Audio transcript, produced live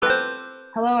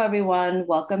Hello, everyone.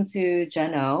 Welcome to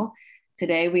Geno.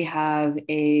 Today we have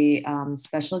a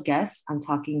special guest. I'm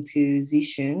talking to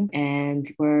Zishun, and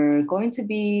we're going to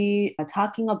be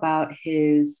talking about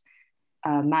his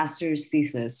master's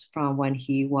thesis from when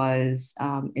he was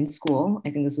in school.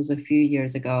 I think this was a few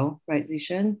years ago, right,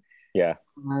 Zishun? Yeah,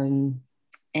 Um,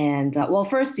 and well,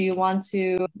 first, do you want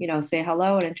to, say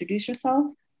hello and introduce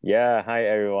yourself? yeah. Hi,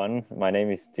 everyone. My name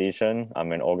is Zishun.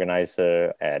 I'm an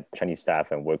organizer at Chinese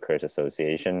Staff and Workers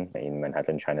Association in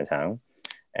Manhattan, Chinatown.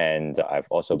 And I've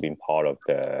also been part of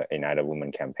the United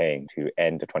Women campaign to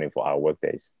end the 24-hour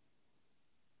workdays.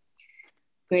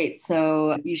 Great.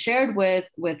 So you shared with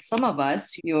some of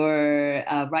us your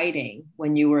writing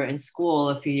when you were in school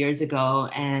a few years ago,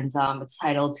 and it's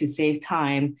titled "To Save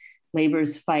Time: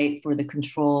 Labor's Fight for the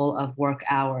Control of Work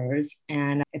Hours."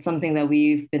 And it's something that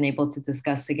we've been able to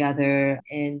discuss together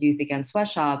in Youth Against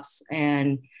Sweatshops.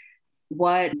 And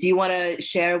what do you want to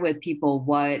share with people?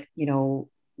 What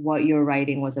your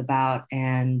writing was about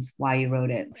and why you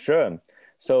wrote it? Sure.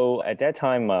 So at that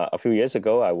time, a few years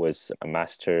ago, I was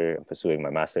pursuing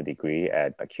my master degree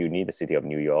at CUNY, the city of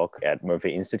New York, at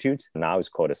Murphy Institute. Now it's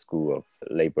called the School of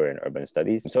Labor and Urban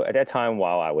Studies. So at that time,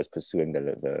 while I was pursuing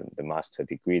the master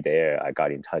degree there, I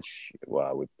got in touch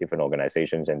with different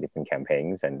organizations and different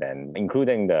campaigns, and then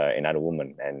including the United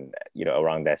Women. And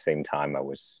around that same time, I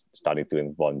was started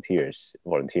doing volunteer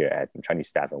at Chinese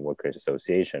Staff and Workers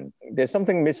Association. There's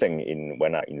something missing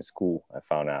when I in school. I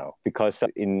found out because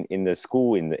in the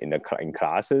school in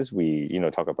classes we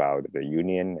talk about the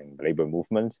union and labor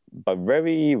movement, but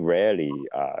very rarely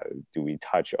do we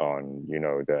touch on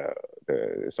the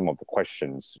some of the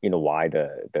questions, why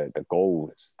the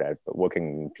goals that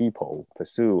working people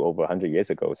pursue over 100 years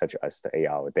ago, such as the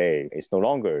 8-hour day, is no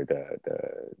longer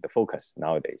the focus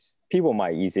nowadays. People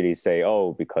might easily say,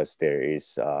 oh, because there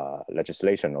is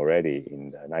legislation already in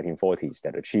the 1940s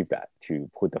that achieved that,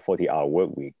 to put the 40-hour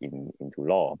work week into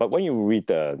law. But when you read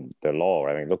the law,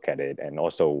 I mean, look at it, and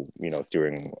also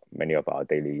during many of our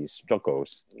daily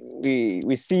struggles,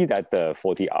 we see that the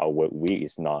 40-hour work week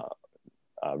is not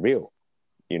real.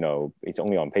 It's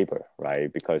only on paper, right?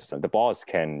 Because the boss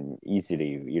can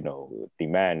easily,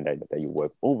 demand that you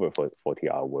work over for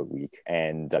 40-hour work week,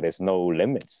 and there's no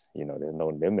limits. There's no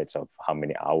limits of how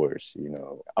many hours,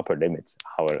 upper limits,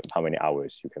 how many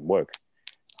hours you can work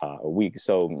a week.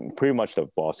 So pretty much the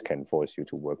boss can force you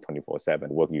to work 24/7,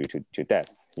 work you to death,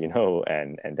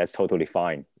 and that's totally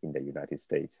fine in the United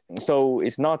States. So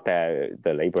it's not that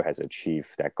the labor has achieved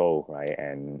that goal, right?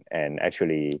 And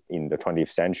actually in the 20th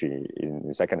century, in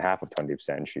the second half of 20th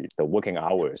century, the working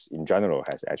hours in general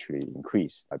has actually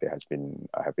increased. There have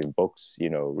been books,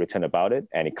 written about it,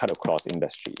 and it cut across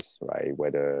industries, right?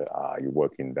 Whether you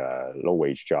work in the low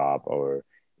wage job or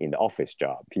in the office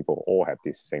job, people all have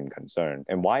this same concern.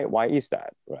 And why is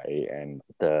that, right? And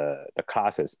the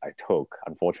classes I took,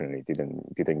 unfortunately,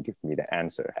 didn't give me the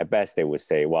answer. At best, they would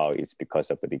say, well, it's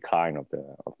because of the decline of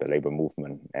the labor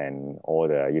movement and all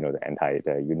the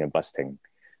the union busting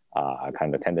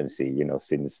kind of tendency,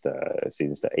 since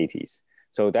the 80s.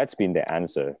 So that's been the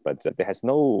answer, but there has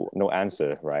no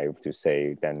answer, right, to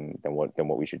say then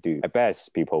what we should do. At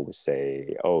best, people would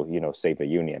say, oh, save the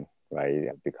union,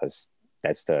 right, because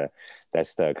that's the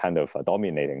kind of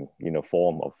dominating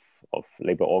form of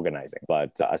labor organizing.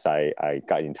 But as I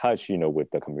got in touch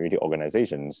with the community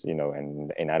organizations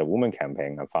and United Women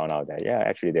campaign, I found out that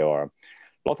actually there are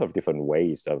lot of different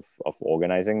ways of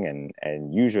organizing,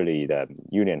 and usually the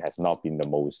union has not been the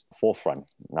most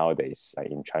forefront nowadays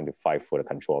in trying to fight for the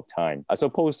control of time, as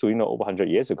opposed to over 100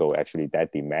 years ago. Actually,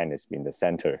 that demand has been the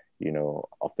center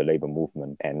of the labor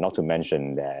movement. And not to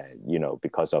mention that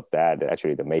because of that,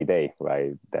 actually the May Day,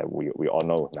 right, that we all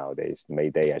know nowadays,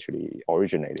 May Day actually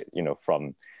originated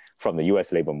from the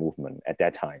U.S. labor movement at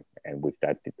that time, and with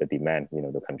that the demand,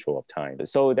 the control of time.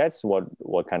 So that's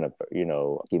what kind of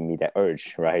give me that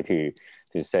urge, right, to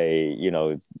say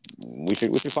we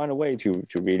should find a way to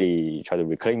really try to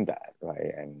reclaim that,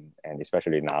 right, and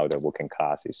especially now the working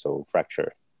class is so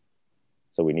fractured,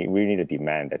 so we need a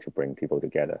demand that to bring people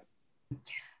together.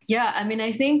 Yeah, I mean,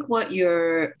 I think what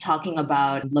you're talking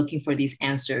about, looking for these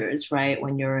answers, right,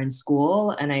 when you're in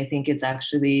school. And I think it's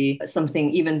actually something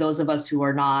even those of us who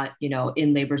are not,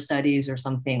 in labor studies or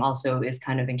something also is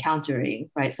kind of encountering,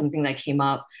 right? Something that came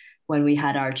up when I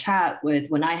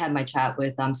had my chat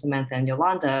with Samantha and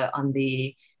Yolanda on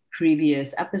the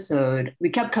previous episode.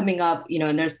 We kept coming up,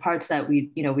 and there's parts that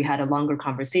we had a longer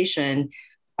conversation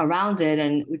around it.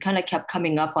 And we kind of kept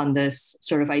coming up on this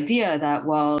sort of idea that,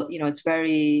 well, it's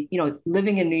very,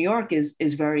 living in New York is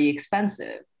very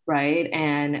expensive, right?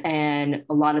 And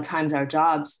a lot of times our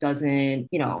jobs doesn't,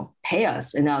 pay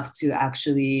us enough to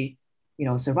actually,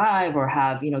 survive or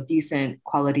have, decent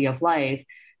quality of life.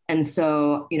 And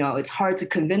so, it's hard to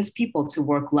convince people to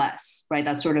work less, right?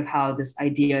 That's sort of how this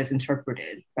idea is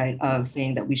interpreted, right? Of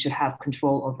saying that we should have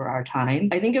control over our time.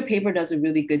 I think your paper does a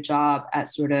really good job at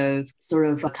sort of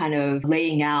kind of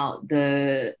laying out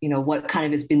the, what kind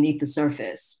of is beneath the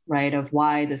surface, right? Of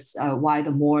why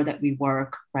the more that we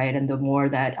work, right? And the more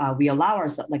that we allow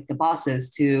ourselves, like the bosses,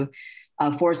 to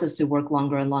force us to work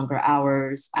longer and longer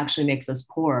hours actually makes us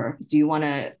poorer. Do you want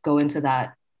to go into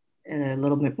that in a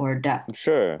little bit more depth?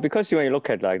 Sure, because when you look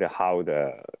at like how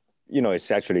the it's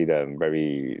actually the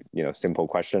very simple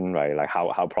question, right? Like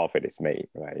how profit is made,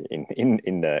 right?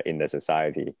 In the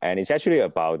society, and it's actually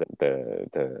about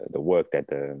the work that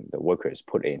the workers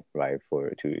put in, right?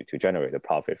 To generate the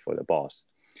profit for the boss.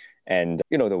 And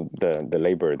the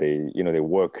labor, they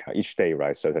work each day,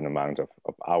 right? Certain amount of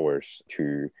hours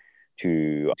to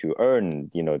earn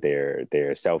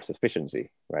their self-sufficiency,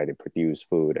 right? They produce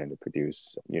food and they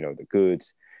produce the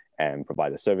goods and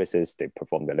provide the services. They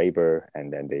perform the labor,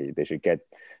 and then they should get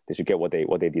what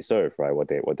they deserve, right? What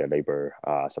their labor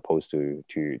are supposed to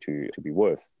be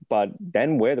worth. But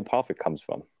then where the profit comes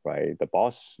from, right? The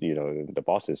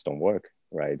bosses don't work,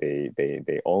 right?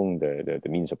 They own the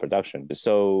means of production.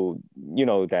 So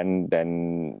then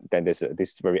there's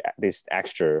this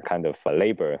extra kind of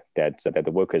labor that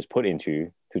the workers put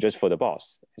into to just for the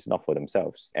boss. It's not for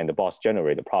themselves. And the boss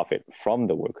generate the profit from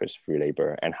the workers' free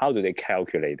labor. And how do they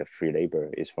calculate the free labor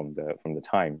is from the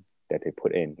time that they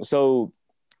put in. So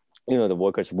the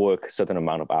workers work certain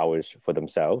amount of hours for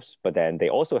themselves, but then they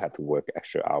also have to work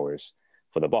extra hours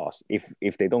for the boss.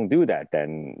 If they don't do that,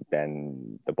 then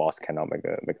the boss cannot make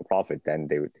a profit. Then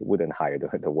they wouldn't hire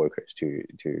the workers to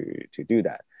do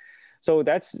that. So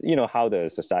that's how the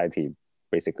society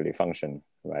basically function,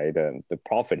 right? The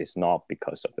profit is not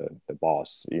because of the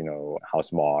boss, how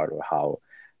smart or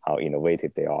how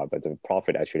innovative they are, but the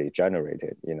profit actually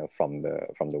generated, from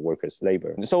the workers'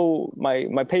 labor. So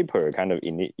my paper kind of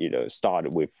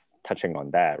started with touching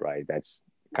on that, right? That's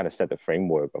kind of set the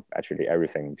framework of actually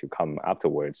everything to come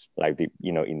afterwards, like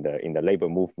in the labor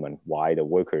movement, why the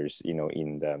workers, in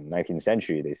the 19th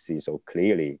century, they see so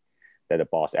clearly that the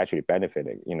boss actually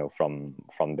benefited, from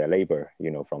their labor,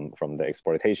 from the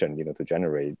exploitation, to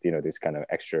generate, this kind of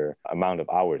extra amount of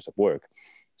hours of work.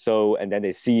 So, and then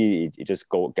they see it just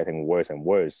getting worse and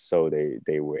worse. So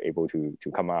they were able to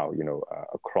come out,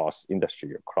 across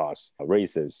industry, across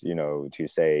races, to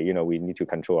say, we need to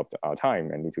control up our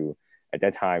time and need to, at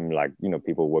that time, like,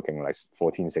 people working like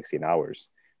 14, 16 hours.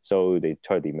 So they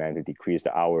try to demand to decrease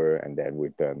the hour, and then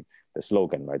with the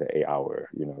slogan, right, the 8 hour,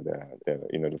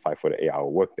 the fight for the 8 hour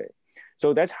workday.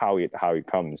 So that's how it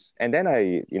comes. And then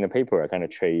in the paper, I kind of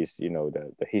trace,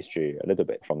 the history a little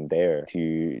bit from there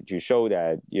to show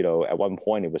that, at one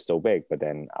point it was so big, but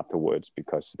then afterwards,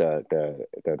 because the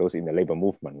those in the labor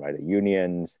movement, right, the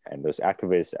unions and those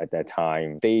activists at that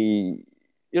time, they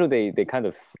kind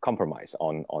of compromise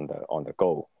on the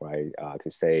goal, right?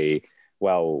 To say,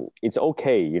 well, it's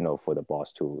okay, for the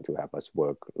boss to have us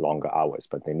work longer hours,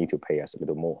 but they need to pay us a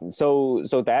little more. So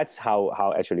that's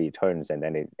how actually it turns. And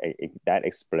then that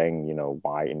explains,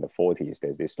 why in the 40s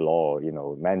there's this law,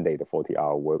 mandate the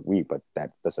 40-hour work week, but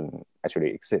that doesn't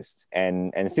actually exist.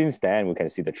 And since then we can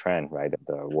see the trend, right? That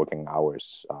the working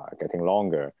hours are getting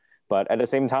longer. But at the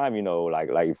same time, like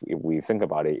if we think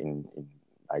about it in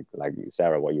like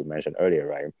Sarah, what you mentioned earlier,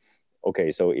 right?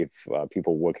 Okay, so if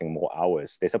people working more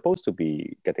hours, they're supposed to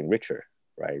be getting richer,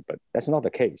 right? But that's not the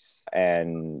case.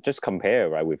 And just compare,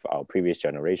 right, with our previous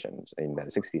generations in the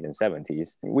 60s and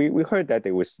 70s, we heard that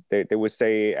they would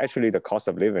say actually the cost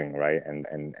of living, right, and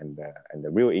the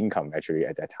real income actually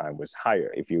at that time was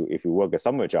higher. If you work a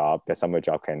summer job, that summer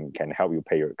job can help you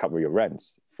cover your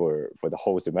rents for the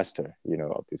whole semester,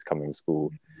 of this coming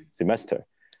school semester.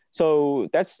 So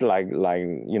that's like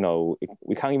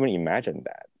we can't even imagine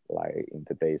that, like in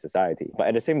today's society. But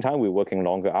at the same time, we're working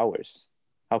longer hours.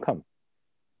 How come?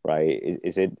 Right?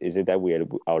 Is it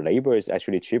that our labor is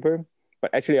actually cheaper,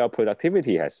 but actually our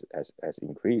productivity has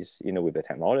increased, with the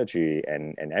technology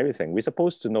and everything. We're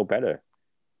supposed to know better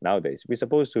nowadays. We're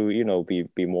supposed to,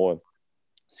 be more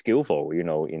skillful,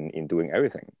 in doing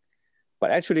everything.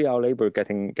 But actually our labor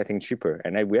getting cheaper,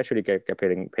 and we actually get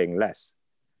paying less.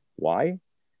 Why?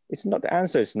 It's not, the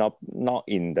answer is not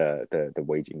in the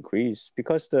wage increase,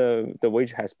 because the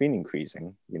wage has been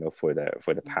increasing, for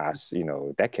the past,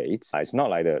 decades. It's not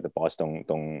like the boss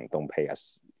don't pay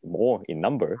us more in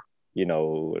number,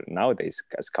 nowadays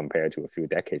as compared to a few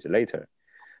decades later.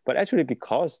 But actually,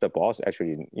 because the boss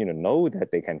actually, know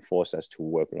that they can force us to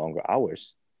work longer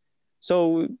hours,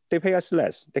 so they pay us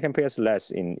less. They can pay us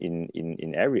less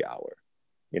in every hour.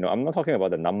 I'm not talking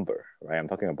about the number, right? I'm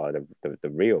talking about the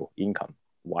real income.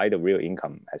 Why the real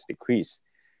income has decreased?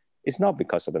 It's not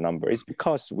because of the number. It's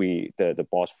because the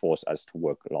boss forced us to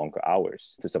work longer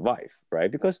hours to survive,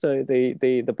 right? Because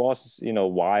the boss,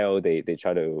 while they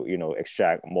try to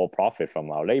extract more profit from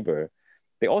our labor,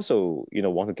 they also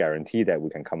want to guarantee that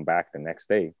we can come back the next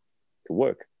day to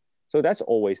work. So that's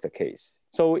always the case.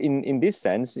 So in this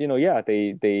sense, yeah,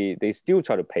 they still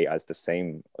try to pay us the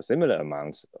same or similar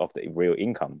amounts of the real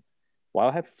income,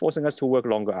 while forcing us to work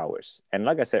longer hours. And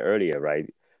like I said earlier, right,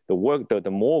 the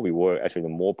more we work, actually, the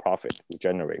more profit we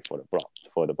generate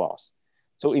for the boss.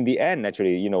 So in the end,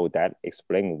 actually, that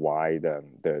explains why the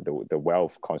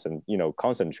wealth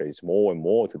concentrates more and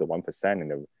more to the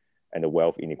 1%, and the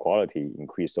wealth inequality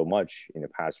increased so much in the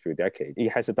past few decades. It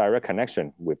has a direct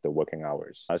connection with the working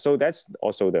hours. So that's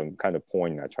also the kind of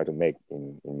point I try to make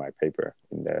in my paper,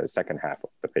 in the second half of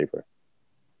the paper.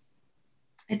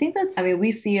 I think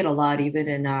we see it a lot even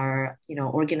in our,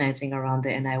 organizing around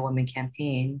the NI Women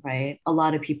campaign, right? A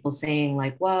lot of people saying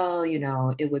like, well,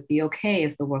 it would be okay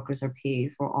if the workers are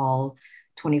paid for all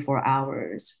 24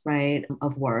 hours, right,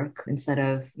 of work instead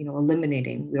of,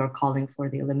 eliminating. We are calling for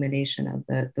the elimination of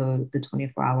the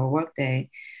 24-hour workday.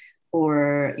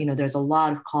 Or, there's a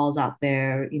lot of calls out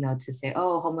there, to say,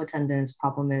 oh, home attendants,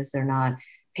 problem is they're not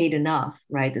paid enough,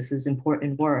 right? This is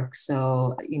important work.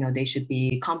 So, they should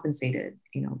be compensated,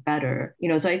 better.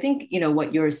 So I think,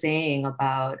 what you're saying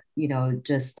about,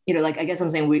 just, like, I guess I'm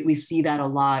saying we see that a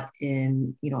lot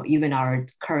in, even our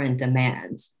current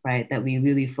demands, right? That we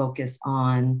really focus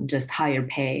on just higher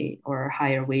pay or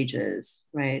higher wages,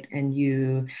 right?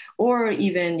 Or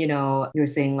even, you're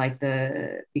saying like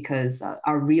because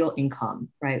our real income,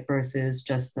 right? Versus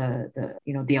just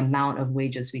the amount of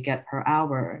wages we get per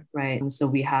hour, right? And so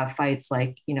we have fights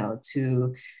like,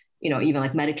 to, even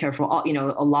like Medicare for all,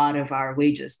 a lot of our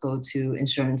wages go to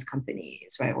insurance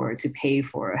companies, right? Or to pay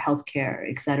for healthcare,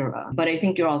 et cetera. But I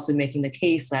think you're also making the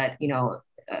case that,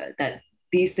 that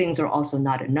these things are also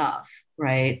not enough,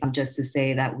 right? Just to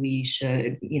say that we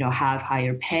should, have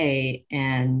higher pay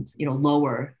and,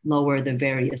 lower the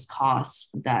various costs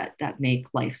that make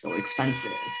life so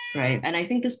expensive, right? And I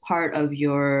think this part of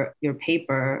your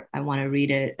paper, I want to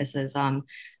read it. It says,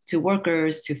 to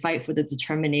workers, to fight for the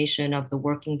determination of the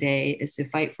working day is to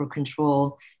fight for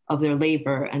control of their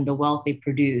labor and the wealth they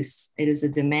produce. It is a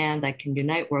demand that can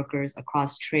unite workers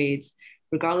across trades,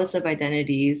 regardless of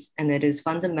identities, and it is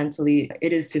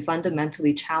to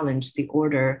fundamentally challenge the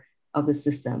order of the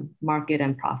system, market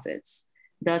and profits.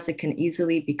 Thus, it can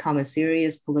easily become a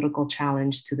serious political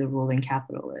challenge to the ruling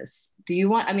capitalists. Do you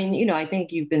want, I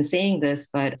think you've been saying this,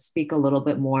 but speak a little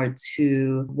bit more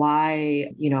to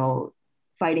why,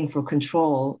 fighting for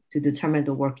control to determine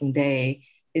the working day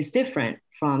is different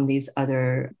from these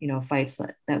other, fights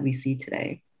that we see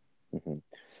today.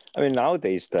 Mm-hmm.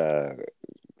 Nowadays,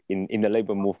 in the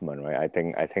labor movement, right? I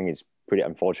think it's pretty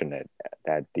unfortunate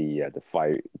that the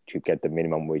fight to get the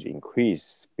minimum wage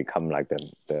increase become like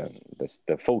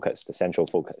the focus, the central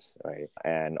focus, right?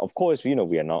 And of course, we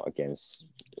are not against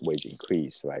wage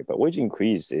increase, right? But wage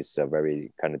increase is a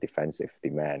very kind of defensive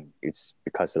demand. It's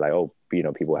because like,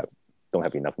 people don't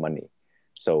have enough money,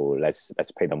 so let's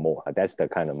pay them more. That's the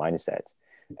kind of mindset.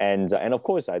 And of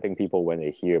course, I think people, when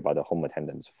they hear about the home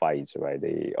attendants fights, right,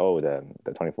 the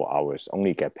 24 hours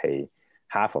only get paid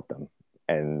half of them.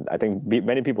 And I think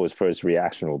many people's first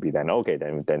reaction will be then, okay,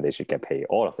 then they should get paid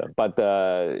all of them. But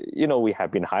we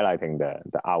have been highlighting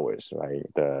the hours, right,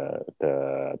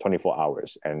 the 24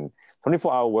 hours, and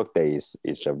 24-hour workday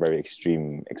is a very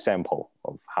extreme example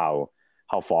of how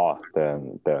far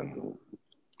the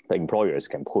employers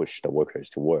can push the workers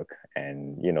to work.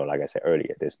 And like I said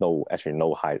earlier, there's no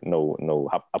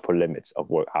upper limits of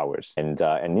work hours. And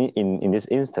in this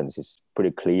instance, it's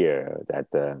pretty clear that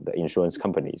the insurance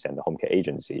companies and the home care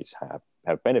agencies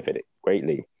have benefited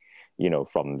greatly,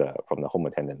 from the home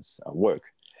attendants' work.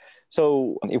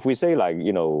 So if we say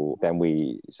then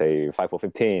we say 5 for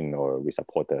 15, or we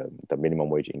support the minimum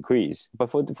wage increase. But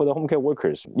for the home care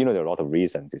workers, there are a lot of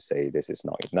reasons to say this is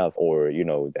not enough, or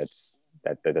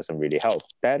that doesn't really help.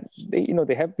 That they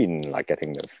have been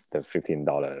getting the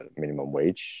 $15 minimum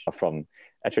wage from.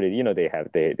 Actually, they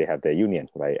have their union,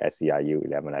 right? SEIU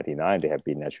 1199. They have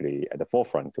been actually at the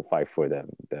forefront to fight for the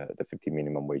 50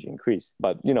 minimum wage increase.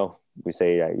 But we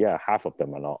say half of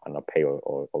them are not paid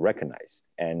or recognized.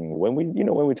 And when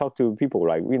we talk to people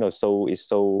so it's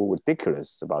so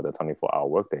ridiculous about the 24-hour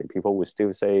workday, people will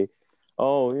still say,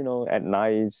 oh, at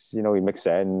nights, it makes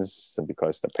sense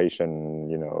because the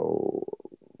patient,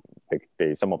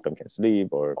 some of them can sleep,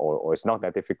 or it's not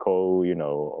that difficult,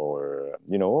 or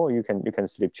oh, you can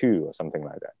sleep too, or something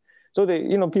like that. So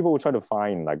people will try to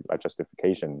find like a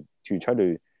justification to try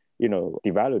to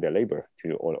devalue their labor,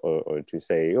 or to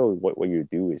say, oh, what you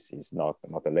do is not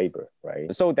the labor,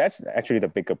 right? So that's actually the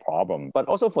bigger problem. But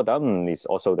also for them is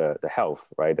also the health,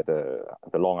 right? That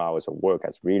the long hours of work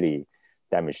has really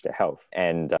damaged their health,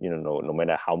 and no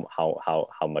matter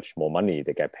how much more money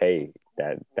they get paid,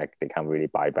 that they can't really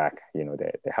buy back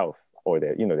their health or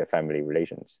their family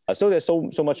relations. So there's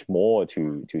so much more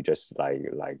to just like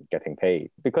getting paid,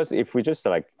 because if we just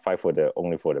like fight for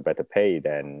only for the better pay,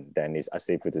 then it's as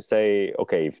if to say,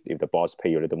 okay, if the boss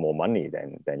pay you a little more money,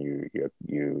 then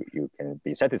you can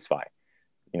be satisfied,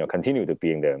 continue to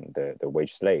being the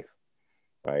wage slave.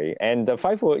 Right. And the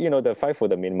fight for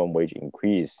the minimum wage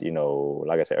increase,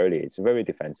 like I said earlier, it's very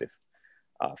defensive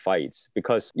fights,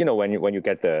 because when you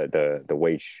get the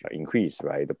wage increase,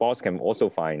 right, the boss can also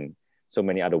find so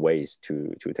many other ways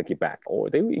to take it back,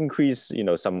 or they will increase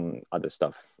some other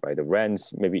stuff, right? The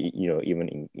rents maybe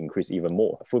even increase even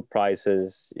more, food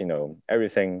prices,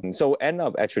 everything. So end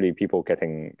up actually people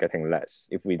getting less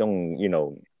if we don't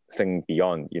think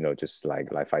beyond just like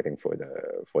fighting for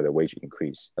the wage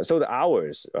increase. So the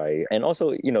hours, right? And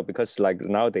also because like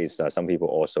nowadays some people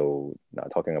also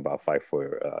talking about fight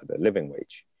for the living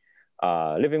wage.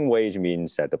 Living wage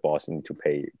means that the boss need to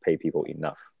pay people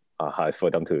enough for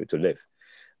them to live.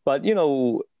 But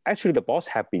actually the boss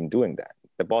have been doing that.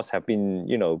 The boss have been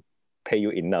pay you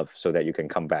enough so that you can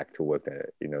come back to work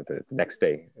the next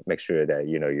day. Make sure that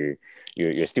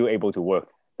you're still able to work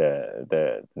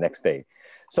the next day.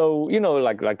 So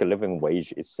like the living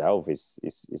wage itself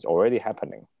is already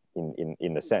happening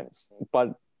in a sense.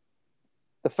 But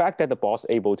the fact that the boss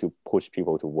able to push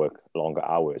people to work longer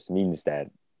hours means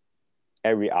that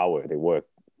every hour they work,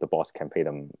 the boss can pay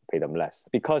them less,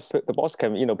 because the boss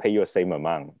can pay you the same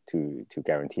amount to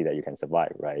guarantee that you can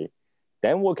survive, right?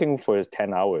 Then working for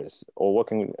 10 hours or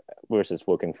working versus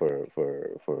working for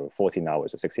 14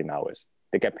 hours or 16 hours,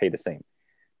 they get paid the same.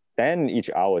 Then each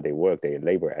hour they work, their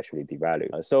labor actually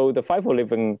devalued. So the fight for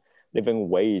living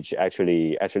wage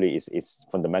actually is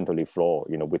fundamentally flawed,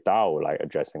 without like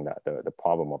addressing the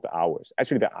problem of the hours.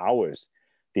 Actually, the hours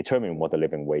determine what the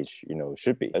living wage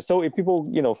should be. So if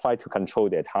people fight to control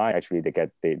their time, actually they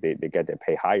get their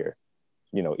pay higher,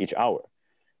 each hour.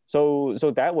 So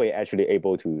that way actually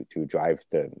able to drive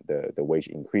the wage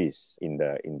increase in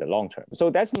the long term. So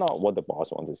that's not what the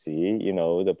boss want to see.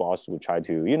 The boss will try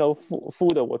to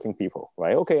fool the working people,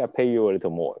 right? Okay, I pay you a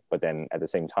little more, but then at the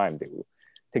same time they will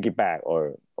take it back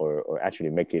or actually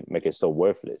make it so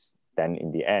worthless. Then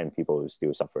in the end, people will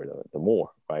still suffer the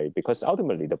more, right? Because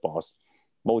ultimately the boss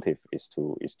motive is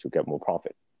to get more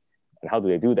profit. And how do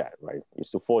they do that, right?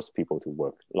 Is to force people to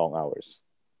work long hours.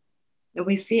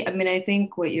 We see, I mean, I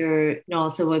think what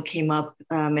also what came up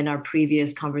in our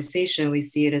previous conversation, we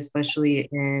see it especially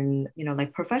in,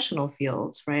 like professional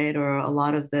fields, right? Or a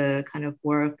lot of the kind of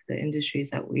work, the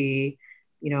industries that we,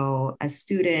 as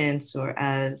students or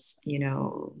as,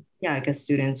 I guess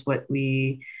students, what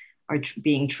we are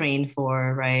being trained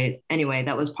for, right? Anyway,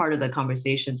 that was part of the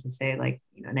conversation to say like,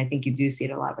 and I think you do see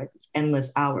it a lot, right? It's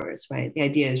endless hours, right? The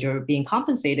idea is you're being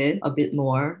compensated a bit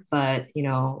more, but,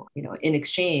 in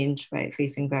exchange, right,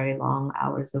 facing very long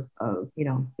hours of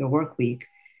your work week.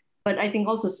 But I think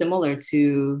also similar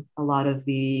to a lot of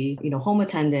the, home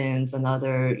attendants and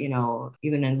other,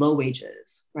 even in low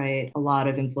wages, right? A lot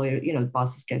of employers,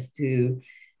 bosses gets to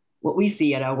what we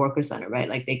see at our worker center, right?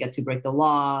 Like they get to break the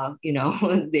law,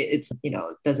 it's,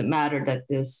 it doesn't matter that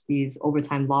these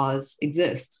overtime laws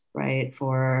exist, right?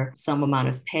 For some amount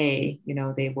of pay,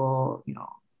 they will,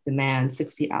 demand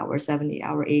 60 hours, 70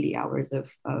 hour, 80 hours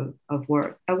of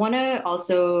work. I want to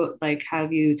also like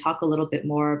have you talk a little bit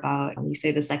more about, you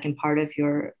say the second part of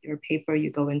your paper,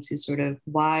 you go into sort of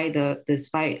why this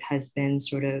fight has been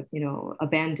sort of,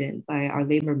 abandoned by our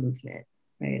labor movement,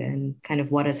 right? And kind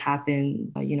of what has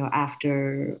happened,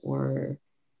 after or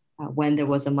when there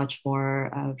was a much more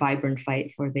vibrant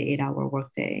fight for the 8-hour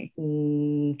workday.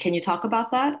 Can you talk about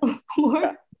that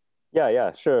more?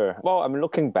 Yeah, sure. Well, I'm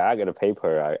looking back at the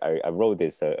paper. I wrote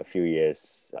this a few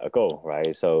years ago,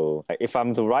 right? So if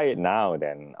I'm to write it now,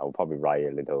 then I'll probably write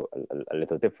it a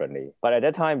little differently. But at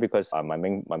that time, because my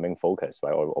main focus,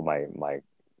 right, or my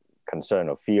concern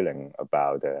or feeling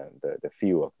about the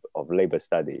field of labor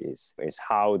studies is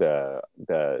how the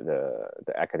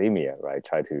academia, right,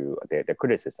 try to the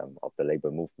criticism of the labor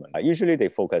movement. Usually they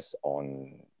focus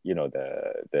on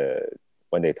the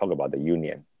when they talk about the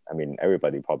union I mean,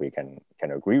 everybody probably can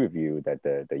agree with you that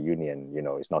the union,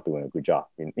 is not doing a good job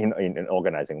in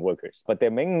organizing workers. But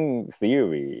their main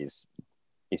theory is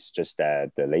it's just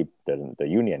that the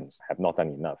unions have not done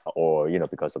enough, or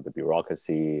because of the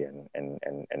bureaucracy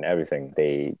and everything,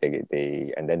 they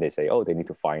and then they say, oh, they need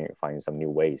to find some new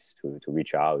ways to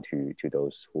reach out to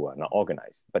those who are not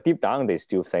organized. But deep down, they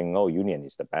still think, oh, union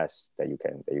is the best that you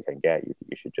can get.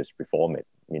 You should just reform it,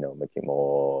 make it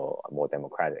more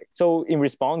democratic. So in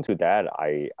response to that,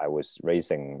 I was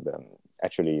raising them.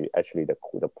 Actually,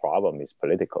 the problem is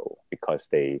political, because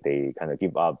they kind of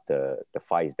give up the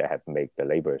fights that have made the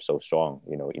labor so strong,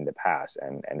 in the past,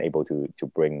 and able to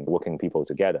bring working people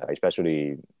together,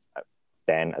 especially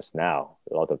then as now,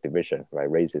 a lot of division, right,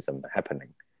 racism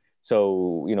happening.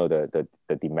 So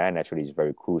the demand actually is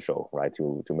very crucial, right,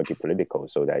 to make it political,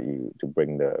 so that to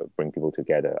bring people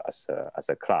together as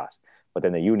a class. But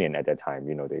then the union at that time,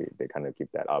 they kind of give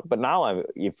that up. But now,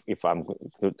 if I'm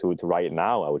to write it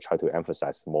now, I would try to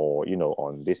emphasize more,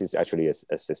 on this is actually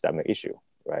a systemic issue,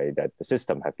 right? That the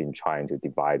system have been trying to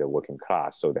divide the working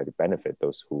class so that it benefit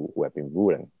those who have been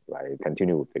ruling, right?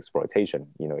 Continue with exploitation.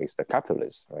 It's the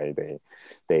capitalists, right?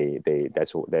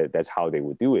 That's how they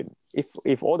would do it.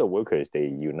 If all the workers, they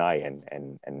unite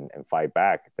and fight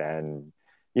back, then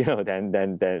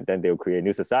then they'll create a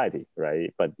new society,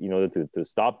 right? But in order to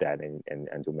stop that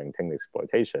and to maintain the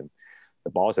exploitation, the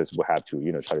bosses will have to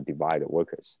try to divide the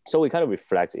workers. So it kind of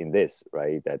reflects in this,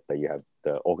 right? That you have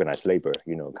the organized labor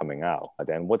coming out. But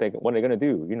then what they're going to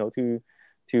do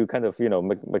to kind of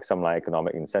make some like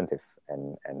economic incentive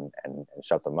and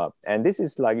shut them up. And this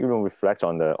is like reflects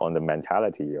on the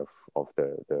mentality of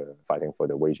the fighting for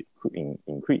the wage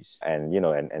increase. And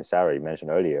and Sarah, you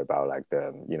mentioned earlier about like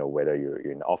the whether you're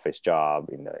in an office job,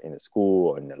 in a school,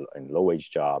 or in a low wage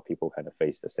job, people kind of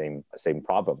face the same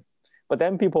problem. But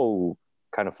then people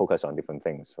kind of focus on different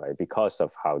things, right? Because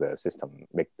of how the system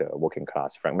make the working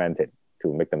class fragmented,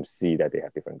 to make them see that they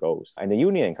have different goals. And the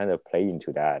union kind of play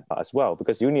into that as well,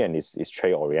 because union is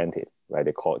trade oriented, right?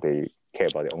 They care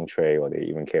about their own trade, or they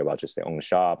even care about just their own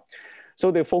shop. So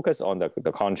they focus on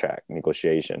the contract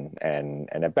negotiation, and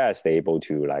at best they're able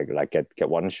to like get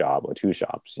one shop or two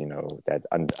shops, that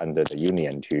under the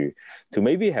union to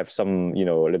maybe have some a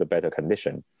little better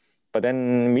condition. But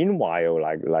then meanwhile,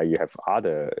 like you have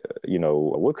other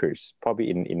workers probably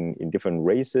in different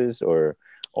races or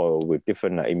with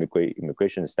different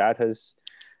immigration status,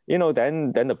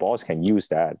 then the boss can use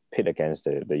that pit against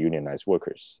the unionized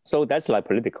workers. So that's like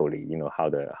politically, how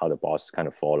the boss kind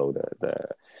of follow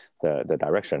the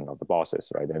direction of the bosses,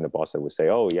 right? Then the boss would say,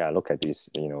 oh yeah, look at these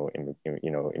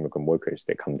immigrant workers.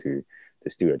 They come to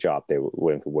steal a job. They were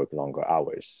willing to work longer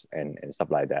hours and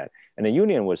stuff like that. And the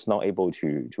union was not able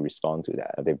to respond to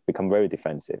that. They become very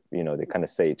defensive. They kind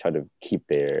of try to keep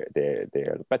their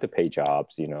better paid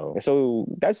jobs. So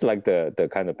that's like the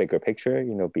kind of bigger picture,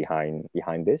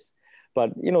 behind this.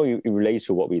 But it relates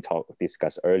to what we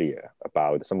discussed earlier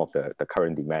about some of the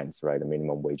current demands, right? The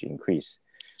minimum wage increase,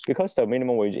 because the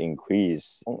minimum wage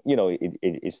increase,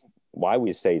 it is why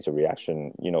we say it's a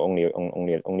reaction, only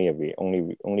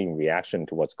in reaction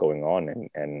to what's going on,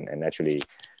 and actually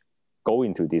go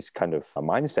into this kind of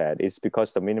mindset is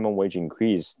because the minimum wage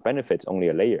increase benefits only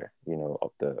a layer,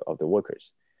 of the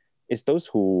workers. It's those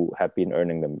who have been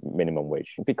earning the minimum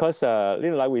wage, because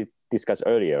like we discussed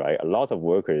earlier, right? A lot of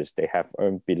workers, they have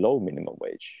earned below minimum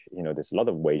wage. There's a lot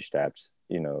of wage debts,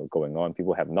 going on.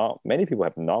 Many people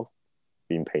have not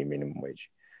been paid minimum wage.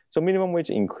 So minimum wage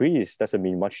increase doesn't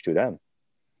mean much to them.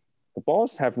 The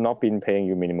boss have not been paying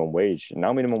you minimum wage.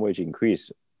 Now minimum wage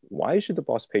increase. Why should the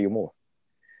boss pay you more?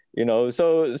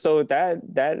 So that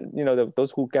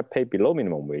those who get paid below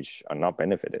minimum wage are not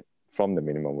benefited from the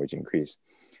minimum wage increase.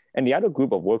 And the other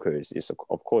group of workers is,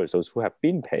 of course, those who have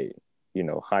been paid,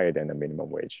 higher than the minimum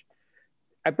wage.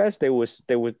 At best, they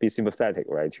would be sympathetic,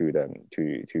 right, to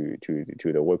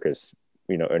the workers,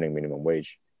 earning minimum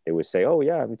wage. They would say, oh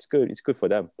yeah, it's good for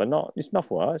them, but it's not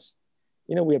for us.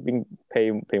 We have been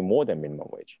paying more than minimum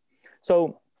wage.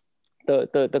 So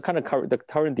the kind of the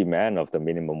current demand of the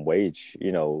minimum wage,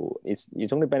 it's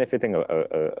only benefiting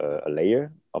a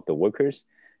layer of the workers,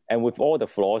 and with all the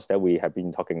flaws that we have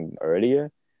been talking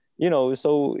earlier,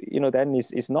 so then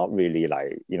it's not really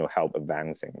like help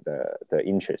advancing the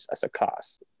interest as a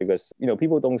class, because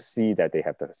people don't see that they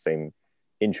have the same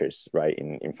interest, right,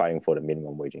 in fighting for the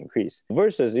minimum wage increase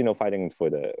versus fighting for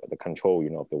the control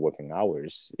of the working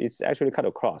hours. It's actually cut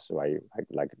across, right,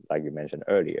 like you mentioned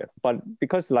earlier. But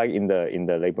because like in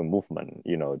the labor movement,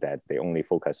 that they only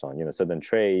focus on certain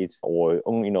trades, or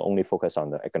only focus on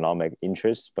the economic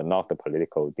interests but not the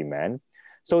political demand.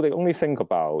 So they only think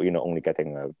about only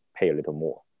getting pay a little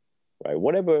more, right?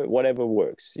 Whatever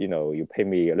works, you pay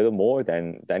me a little more,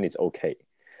 then it's okay.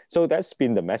 So that's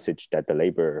been the message that the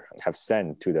labor have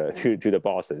sent to the to the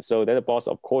bosses. So that the boss,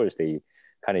 of course, they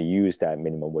kind of use that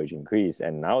minimum wage increase.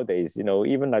 And nowadays,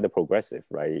 even like the progressive,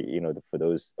 right? For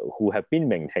those who have been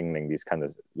maintaining this kind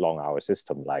of long hour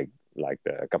system, like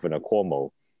the Governor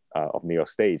Cuomo of New York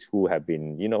State, who have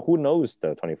been, who knows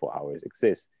the 24 hours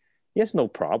exists. He has no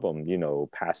problem,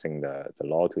 passing the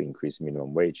law to increase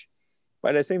minimum wage.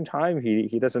 But at the same time,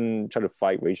 he doesn't try to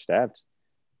fight wage theft,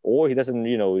 or he doesn't,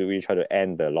 really try to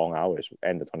end the long hours,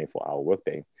 end the 24-hour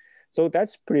workday. So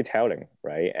that's pretty telling,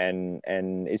 right?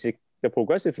 And is it the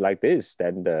progressive like this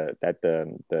that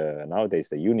the nowadays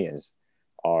the unions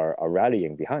are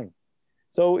rallying behind?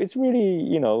 So it's really,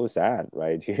 sad,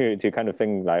 right? To kind of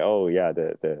think like, oh yeah,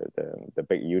 the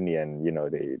big union,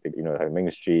 they have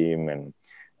mainstream and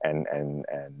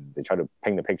they try to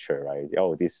paint the picture, right?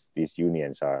 Oh, these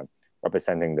unions are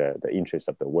representing the interests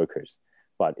of the workers,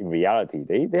 but in reality,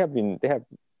 they have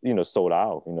sold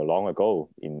out long ago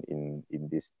in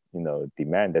this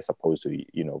demand that's supposed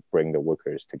to bring the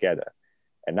workers together,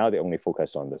 and now they only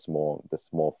focus on the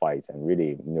small fights and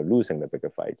really losing the bigger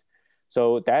fights.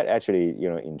 So that actually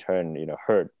in turn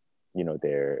hurt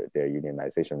their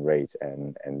unionization rates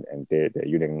and their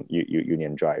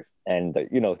union drive. And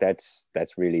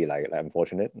that's really like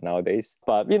unfortunate nowadays.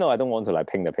 But I don't want to like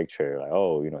paint the picture like,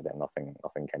 oh, that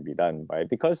nothing can be done, right?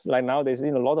 Because like nowadays a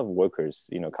lot of workers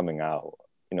coming out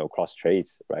cross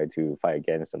trades, right, to fight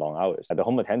against the long hours. Like the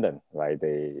home attendant, right,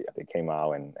 they came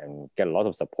out and get a lot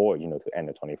of support, to end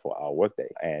the 24-hour workday.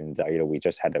 And we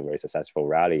just had a very successful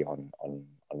rally on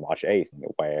March 8th,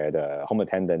 where the home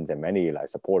attendants and many like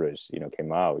supporters,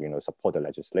 came out, support the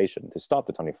legislation to stop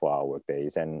the 24-hour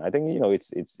workdays. And I think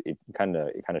it kind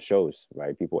of shows,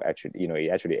 right, people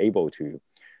actually able to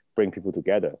bring people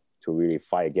together to really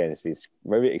fight against this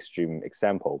very extreme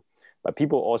example. But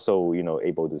people also,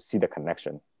 able to see the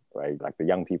connection, right? Like the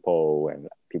young people and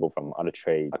people from other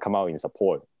trades come out in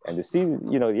support and to see,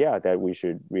 that we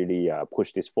should really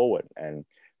push this forward and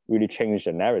really change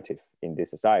the narrative in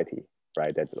this society,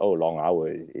 right? That, oh, long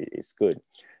hours is good.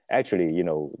 Actually,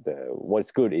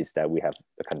 what's good is that we have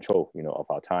the control, of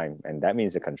our time. And that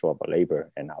means the control of our labor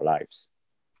and our lives.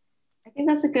 I think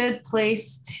that's a good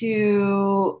place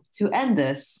to end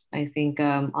this. I think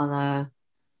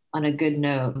on a good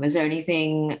note. Is there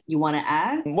anything you want to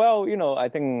add? Well, I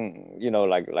think,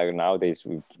 like nowadays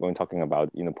we're talking about,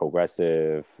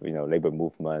 progressive, labor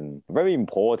movement. Very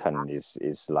important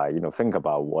is like, think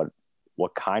about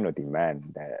what kind of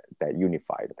demand that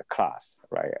unified the class,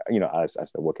 right?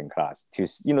 As the working class to,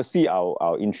 see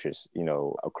our interests,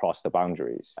 across the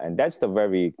boundaries. And that's the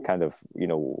very kind of,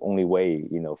 only way,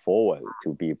 forward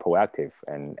to be proactive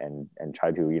and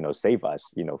try to, save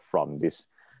us, from this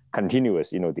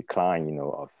continuous, decline,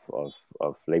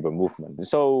 of labor movement.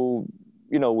 So,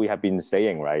 we have been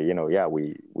saying, right,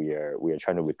 we are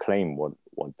trying to reclaim what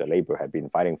the labor had been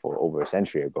fighting for over a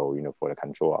century ago, for the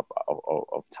control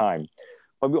of time.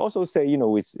 But we also say,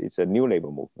 it's a new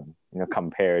labor movement,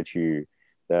 compared to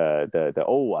the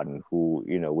old one, who,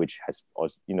 which has,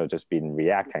 just been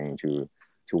reacting to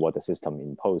what the system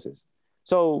imposes.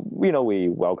 So, we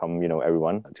welcome,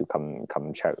 everyone to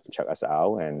come check us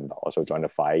out and also join the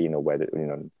fight, whether,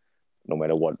 no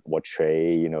matter what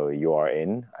trade, you are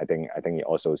in. I think it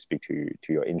also speaks to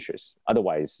your interests.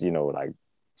 Otherwise, like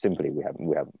simply we have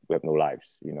no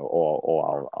lives,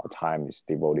 all our time is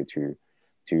devoted to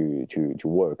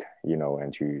work,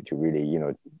 and to really,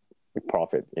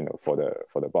 profit, for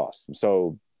the boss.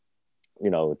 So,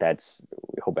 that's,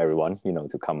 we hope everyone,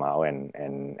 to come out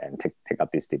and take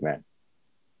up this demand.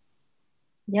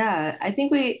 Yeah, I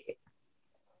think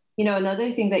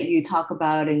another thing that you talk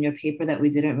about in your paper that we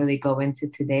didn't really go into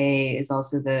today is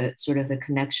also the sort of the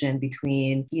connection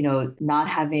between, not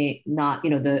the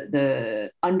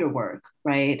underwork,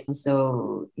 right?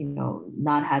 So,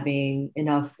 not having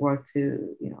enough work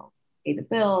to, pay the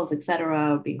bills, et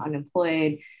cetera, being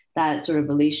unemployed, that sort of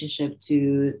relationship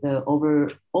to the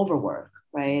overwork,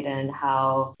 right? And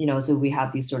how, so we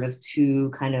have these sort of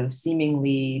two kind of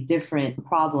seemingly different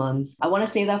problems. I want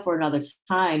to say that for another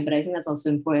time, but I think that's also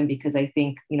important because I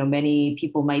think, many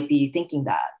people might be thinking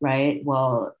that, right?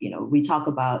 Well, we talk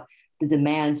about the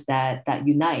demands that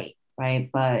unite, right?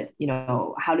 But,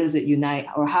 how does it unite,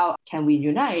 or how can we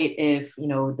unite if,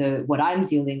 what I'm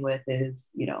dealing with is,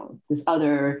 this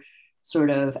other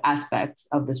sort of aspect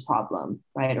of this problem,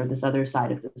 right? Or this other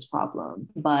side of this problem.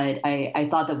 But I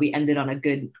thought that we ended on a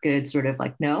good sort of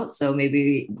like note. So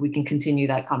maybe we can continue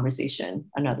that conversation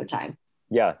another time.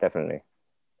 Yeah, definitely.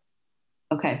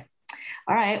 Okay.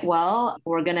 All right. Well,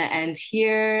 we're going to end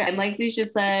here. And like Zisha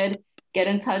said, get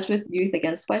in touch with Youth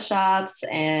Against Sweatshops.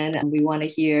 And we want to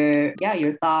hear,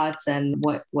 your thoughts and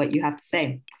what you have to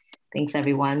say. Thanks,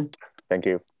 everyone. Thank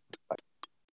you.